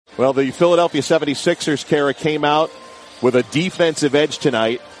Well, the Philadelphia 76ers, Kara, came out with a defensive edge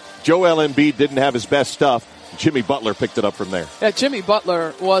tonight. Joel Embiid didn't have his best stuff. Jimmy Butler picked it up from there. Yeah, Jimmy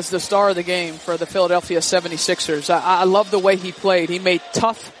Butler was the star of the game for the Philadelphia 76ers. I love the way he played. He made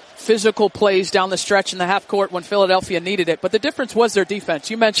tough, physical plays down the stretch in the half court when Philadelphia needed it. But the difference was their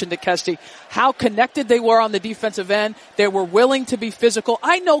defense. You mentioned it, Kesty, how connected they were on the defensive end. They were willing to be physical.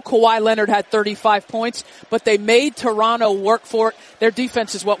 I know Kawhi Leonard had 35 points, but they made Toronto work for it. Their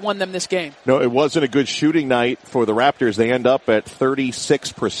defense is what won them this game. No, it wasn't a good shooting night for the Raptors. They end up at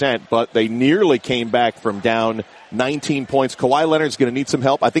 36%, but they nearly came back from down 19 points. Kawhi Leonard's going to need some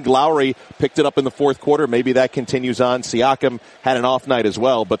help. I think Lowry picked it up in the fourth quarter. Maybe that continues on. Siakam had an off night as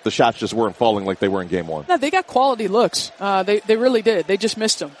well, but the shots just weren't falling like they were in game one. No, they got quality looks. They really did. They just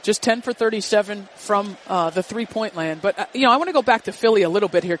missed them. Just 10 for 37 from the three-point land. But, I want to go back to Philly a little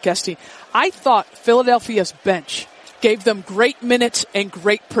bit here, Kesty. I thought Philadelphia's bench gave them great minutes and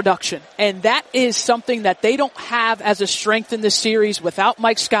great production. And that is something that they don't have as a strength in this series without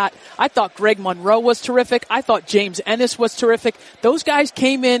Mike Scott. I thought Greg Monroe was terrific. I thought James Ennis was terrific. Those guys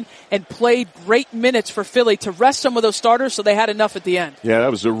came in and played great minutes for Philly to rest some of those starters so they had enough at the end. Yeah,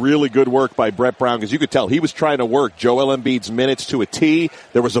 that was a really good work by Brett Brown because you could tell he was trying to work Joel Embiid's minutes to a T.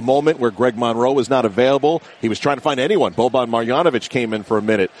 There was a moment where Greg Monroe was not available. He was trying to find anyone. Boban Marjanovic came in for a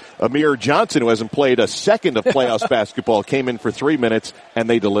minute. Amir Johnson, who hasn't played a second of playoffs basketball, came in for 3 minutes, and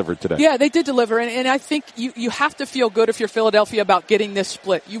they delivered today. Yeah, they did deliver, and I think you have to feel good if you're Philadelphia about getting this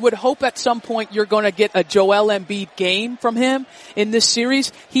split. You would hope at some point you're going to get a Joel Embiid game from him in this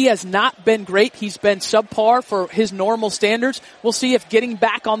series. He has not been great. He's been subpar for his normal standards. We'll see if getting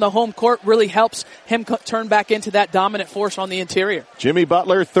back on the home court really helps him turn back into that dominant force on the interior. Jimmy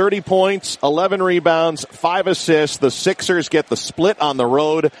Butler, 30 points, 11 rebounds, 5 assists. The Sixers get the split on the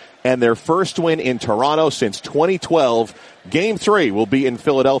road and their first win in Toronto since 2012. Game 3 will be in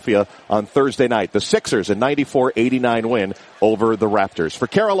Philadelphia on Thursday night. The Sixers, a 94-89 win over the Raptors. For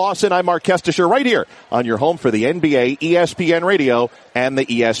Kara Lawson, I'm Marc Kestecher right here on your home for the NBA, ESPN Radio, and the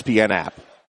ESPN app.